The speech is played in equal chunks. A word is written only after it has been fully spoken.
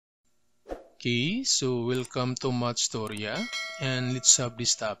Okay, so welcome to Mathstoria, and let's have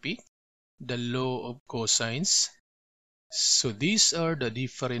this topic, the law of cosines. So these are the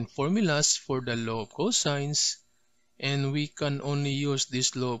different formulas for the law of cosines, and we can only use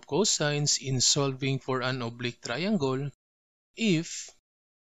this law of cosines in solving for an oblique triangle if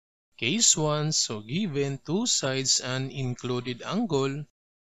case 1, so given two sides and included angle.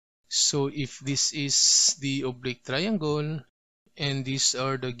 So if this is the oblique triangle and these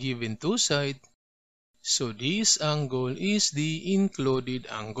are the given two sides, so this angle is the included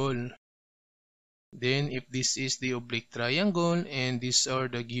angle. Then if this is the oblique triangle and these are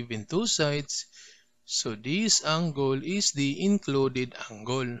the given two sides, so this angle is the included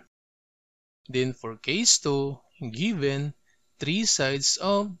angle. Then for case 2, given three sides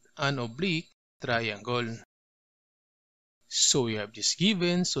of an oblique triangle. So we have this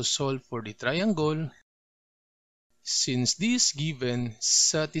given, so solve for the triangle. Since this given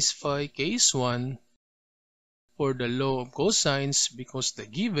satisfy case 1, for the law of cosines, because the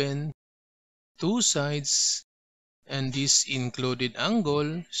given two sides and this included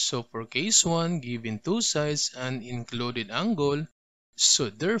angle, so for case 1 given two sides and included angle, so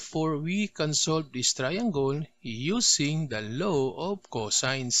therefore we can solve this triangle using the law of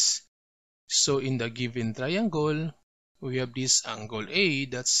cosines. So in the given triangle, we have this angle A,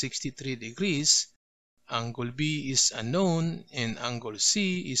 that's 63 degrees, angle B is unknown, and angle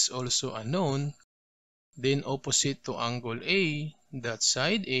C is also unknown. Then opposite to angle A, that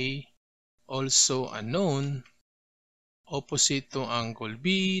side A, also unknown. Opposite to angle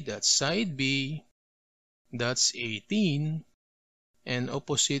B, that side B, that's 18. And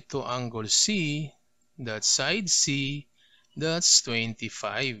opposite to angle C, that side C, that's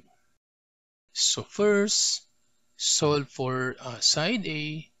 25. So first, solve for side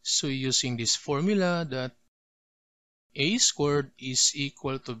A. So using this formula that A squared is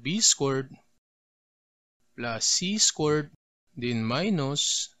equal to B squared plus C squared, then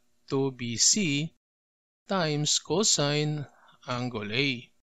minus 2BC times cosine angle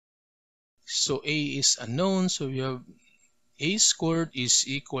A. So A is unknown, so we have A squared is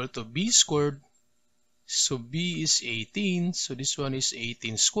equal to B squared. So B is 18, so this one is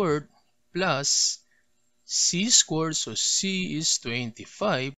 18 squared plus C squared, so C is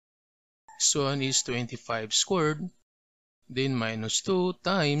 25. So one is 25 squared. Then minus 2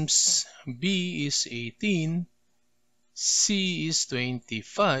 times B is 18, C is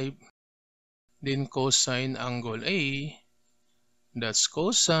 25. Then cosine angle A, that's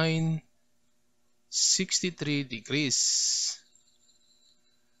cosine 63 degrees.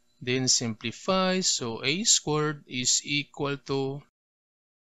 Then simplify, so A squared is equal to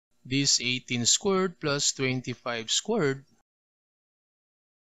this 18 squared plus 25 squared.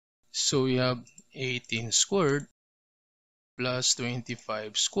 So we have 18 squared plus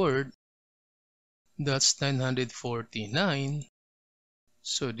 25 squared, that's 949.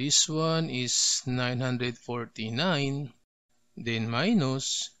 So this one is 949, then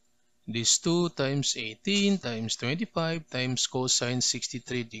minus this 2 times 18 times 25 times cosine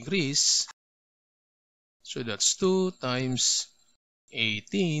 63 degrees. So that's 2 times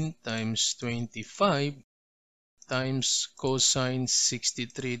 18 times 25 times cosine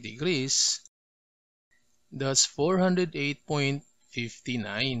 63 degrees. That's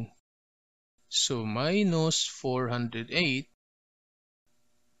 408.59. So minus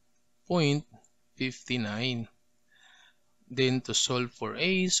 408.59. Then to solve for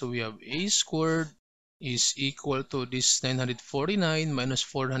A, so we have A squared is equal to this 949 minus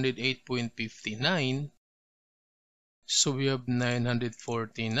 408.59. So we have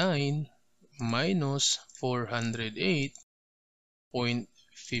 949 minus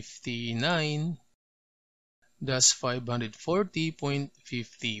 408.59. That's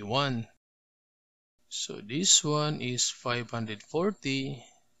 540.51. So this one is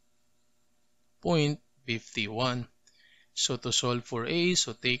 540.51. So to solve for A,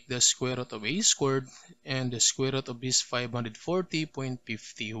 so take the square root of A squared and the square root of this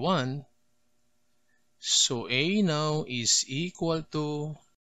 540.51. So A now is equal to,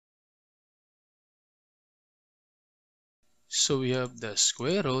 so we have the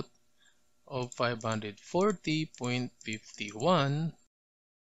square root of 540.51,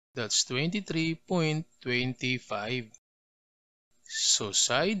 that's 23.25. So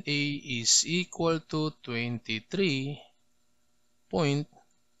side A is equal to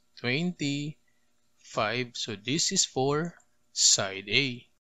 23.25. So this is for side A.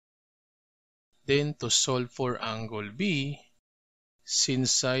 Then to solve for angle B,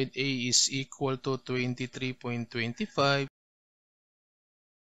 since side A is equal to 23.25,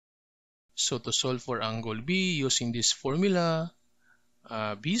 so to solve for angle B using this formula,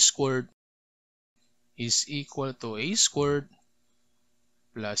 B squared, is equal to a squared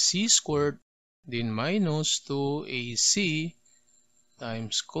plus c squared, then minus 2ac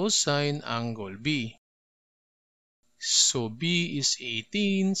times cosine angle B. So B is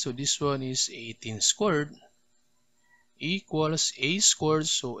 18, so this one is 18 squared equals a squared,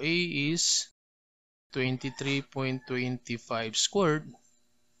 so a is 23.25 squared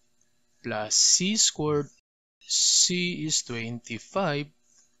plus c squared, c is 25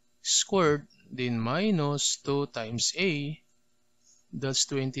 squared, then minus 2 times a, that's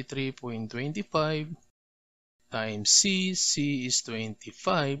 23.25 times c, c is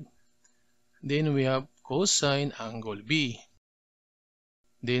 25, then we have cosine angle B.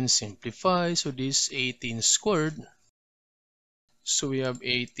 Then simplify, so this 18 squared, so we have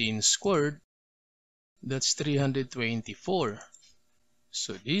 18 squared, that's 324.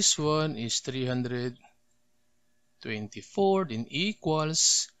 So this one is 324, then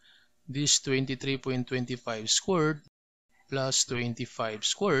equals this 23.25 squared plus 25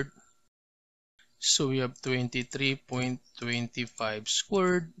 squared. So we have 23.25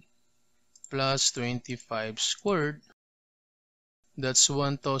 squared plus 25 squared. That's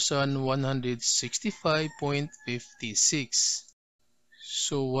 1165.56.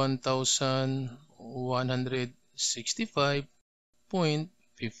 So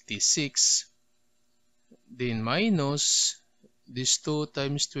 1165.56. Then minus this 2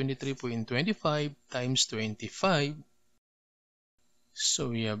 times 23.25 times 25. So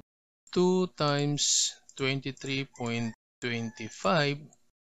we have 2 times 23.25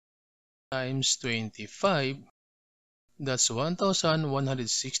 times 25. That's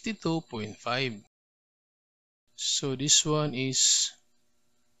 1162.5. So this one is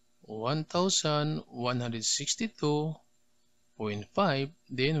 1162.5.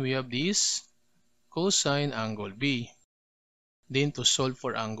 Then we have this cosine angle B. Then to solve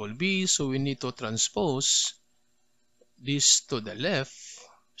for angle B, so we need to transpose this to the left.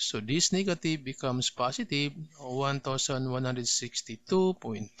 So this negative becomes positive,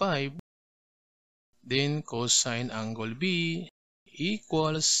 1162.5. Then cosine angle B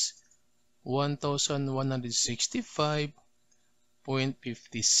equals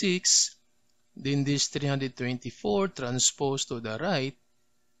 1165.56. Then this 324 transposed to the right,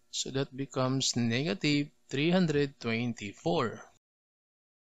 so that becomes negative 324.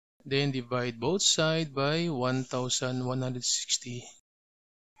 Then divide both sides by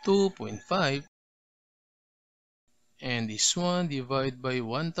 1162.5. And this one divide by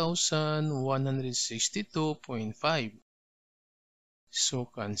 1162.5. So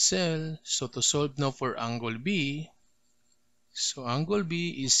cancel. So to solve now for angle B, so angle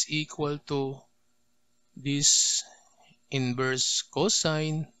B is equal to this inverse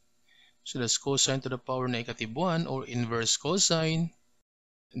cosine. So that's cosine to the power negative 1 or inverse cosine.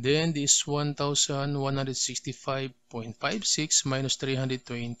 Then this 1165.56 minus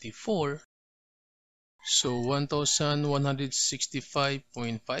 324. So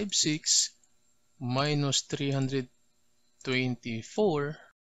 1165.56 minus 324,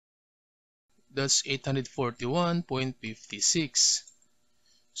 that's 841.56.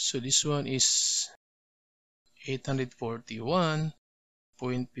 So this one is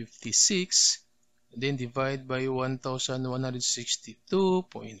 841.56. Then divide by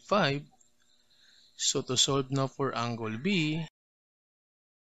 1162.5. So to solve now for angle B,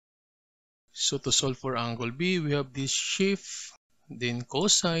 so to solve for angle B, we have this shift, then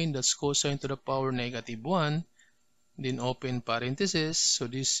cosine, that's cosine to the power negative 1, then open parentheses, so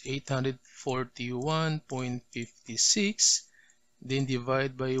this 841.56, then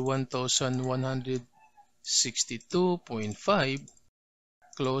divide by 1162.5,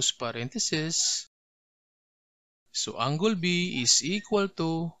 close parentheses. So angle B is equal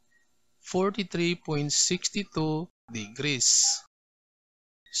to 43.62 degrees.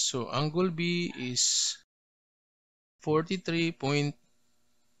 So angle B is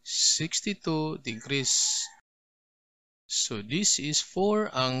 43.62 degrees. So this is for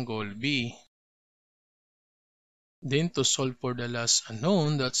angle B. Then to solve for the last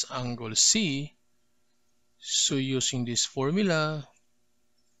unknown, that's angle C. So using this formula,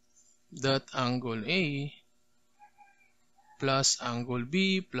 that angle A plus angle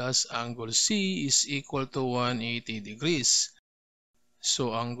B plus angle C is equal to 180 degrees.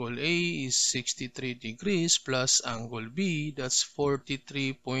 So angle A is 63 degrees plus angle B, that's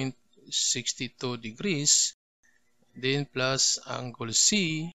 43.62 degrees. Then plus angle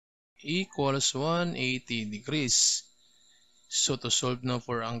C equals 180 degrees. So to solve now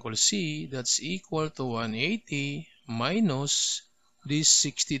for angle C, that's equal to 180 minus this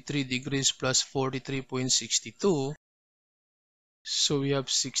 63 degrees plus 43.62. So we have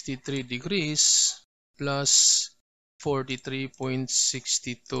 63 degrees plus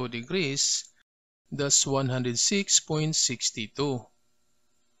 43.62 degrees, that's 106.62.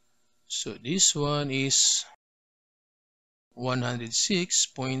 So this one is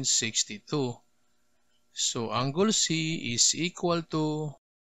 106.62. So angle C is equal to,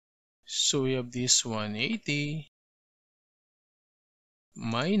 so we have this 180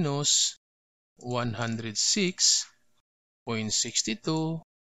 minus 106.62.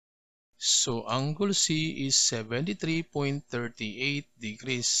 So angle C is 73.38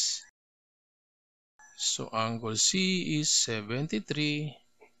 degrees. So angle C is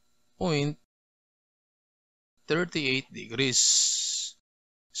 73.38 degrees.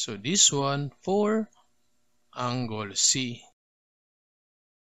 So this one for angle C.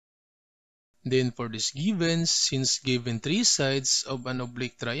 Then for this given, since given three sides of an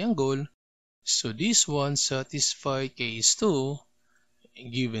oblique triangle, so this one satisfy case 2,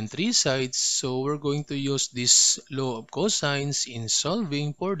 given three sides, so we're going to use this law of cosines in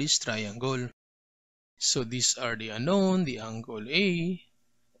solving for this triangle. So these are the unknown, the angle A,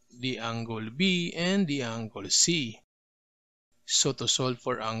 the angle B, and the angle C. So to solve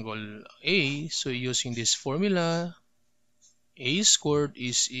for angle A, so using this formula, A squared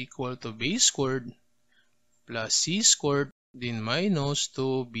is equal to B squared plus C squared, then minus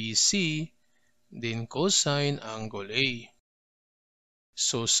 2BC, then cosine angle A.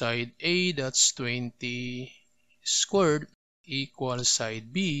 So side A, that's 20 squared, equals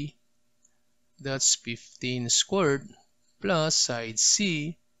side B, that's 15 squared, plus side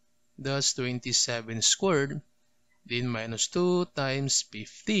C, that's 27 squared, then minus 2 times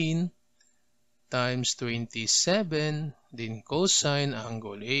 15 times 27, then cosine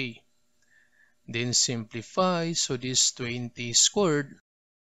angle A. Then simplify, so this 20 squared,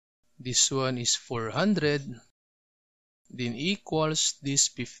 this one is 400, then equals this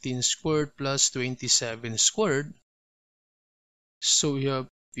 15 squared plus 27 squared. So we have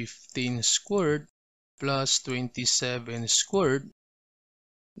 15 squared plus 27 squared,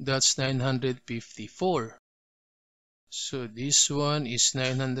 that's 954. So this one is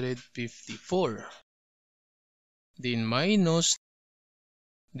 954. Then minus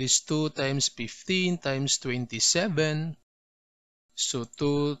this 2 times 15 times 27. So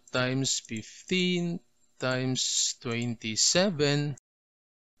 2 times 15 times 27,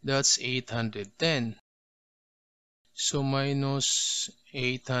 that's 810. So minus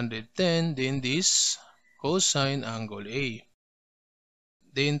 810, then this cosine angle A.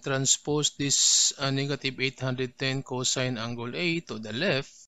 Then transpose this negative 810 cosine angle A to the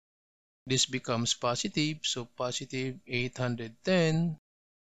left. This becomes positive, so positive 810,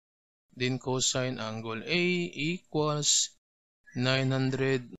 then cosine angle A equals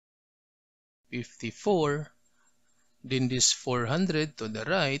 954, then this 400 to the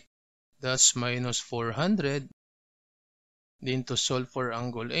right, that's minus 400. Then to solve for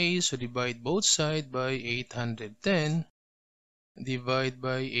angle A, so divide both sides by 810, divide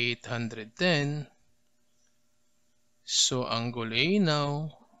by 810. So angle A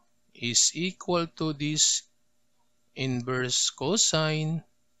now is equal to this inverse cosine.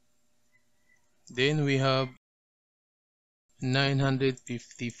 Then we have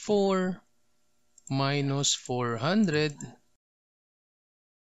 954 minus 400,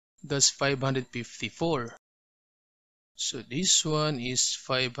 that's 554. So this one is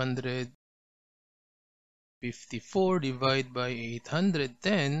 554 divided by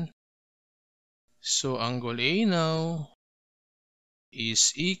 810. So angle A now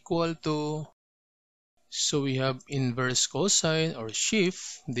is equal to, so we have inverse cosine or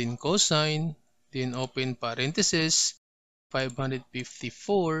shift, then cosine, then open parenthesis,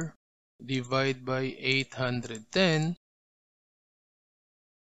 554 divided by 810.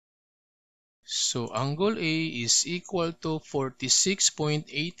 So angle A is equal to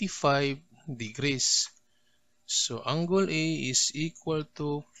 46.85 degrees. So angle A is equal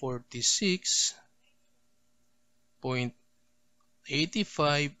to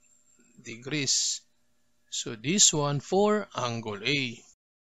 46.85 degrees. So this one for angle A.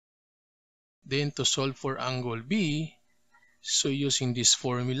 Then to solve for angle B, so using this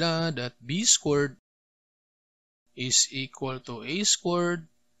formula that B squared is equal to A squared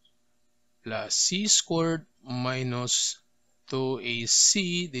plus C squared minus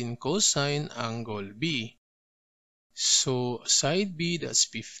 2AC, then cosine angle B. So side B, that's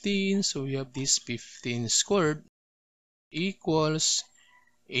 15, so we have this 15 squared equals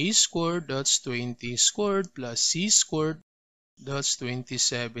A squared, that's 20 squared, plus C squared, that's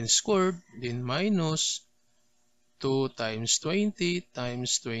 27 squared, then minus 2 times 20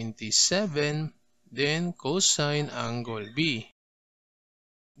 times 27, then cosine angle B.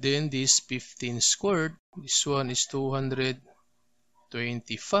 Then this 15 squared, this one is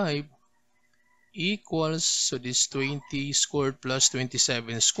 225 equals, so this 20 squared plus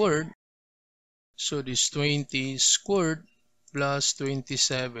 27 squared. So this 20 squared plus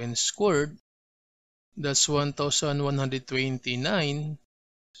 27 squared, that's 1129.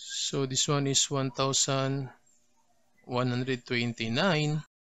 So this one is 1129.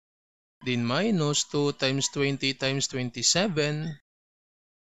 Then minus 2 times 20 times 27.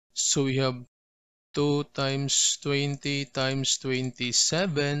 So we have 2 times 20 times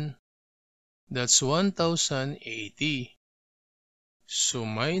 27. That's 1080. So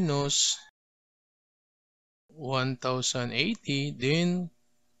minus 1080. Then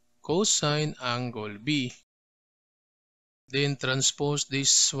cosine angle B. Then transpose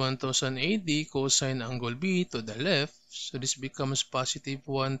this 1080 cosine angle B to the left. So this becomes positive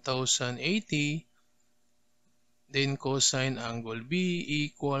 1080. Then cosine angle B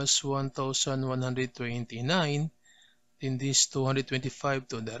equals 1129. Then this 225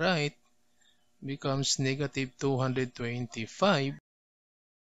 to the right becomes negative 225.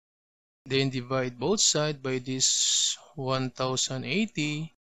 Then divide both sides by this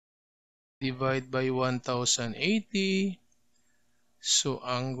 1080. Divide by 1080. So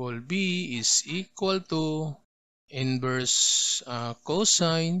angle B is equal to inverse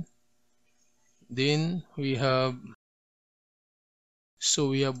cosine. Then we have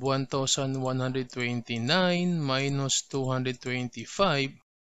 1129 minus 225.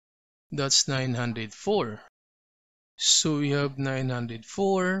 That's 904. So we have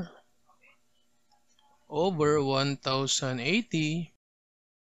 904 over 1080.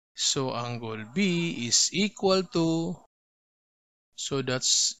 So angle B is equal to, so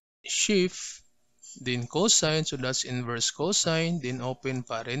that's shift, then cosine, so that's inverse cosine, then open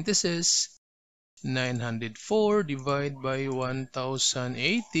parenthesis, 904 divided by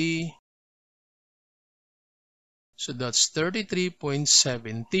 1080. So that's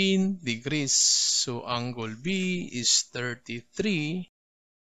 33.17 degrees. So angle B is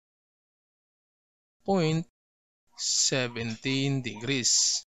 33.17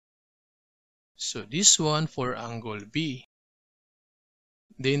 degrees. So this one for angle B.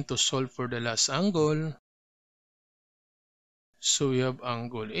 Then to solve for the last angle, so we have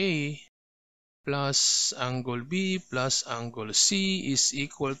angle A plus angle B plus angle C is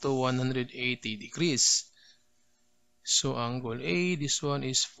equal to 180 degrees. So angle A, this one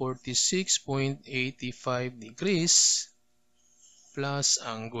is 46.85 degrees plus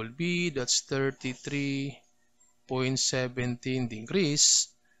angle B, that's 33.17 degrees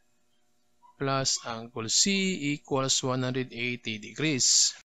plus angle C equals 180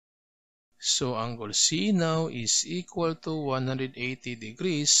 degrees. So angle C now is equal to 180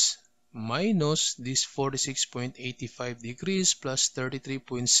 degrees minus this 46.85 degrees plus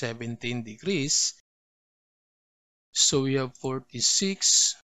 33.17 degrees. So we have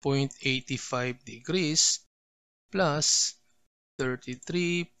 46.85 degrees plus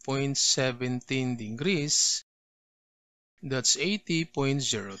 33.17 degrees. That's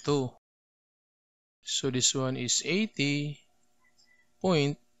 80.02. So this one is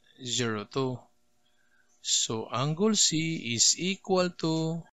 80.02. So angle C is equal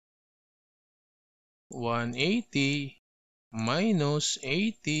to 180 minus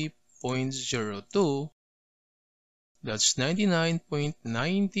 80.02. That's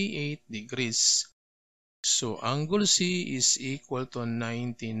 99.98 degrees. So angle C is equal to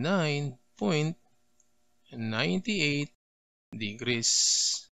 99.98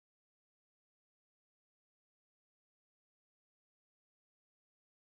 degrees.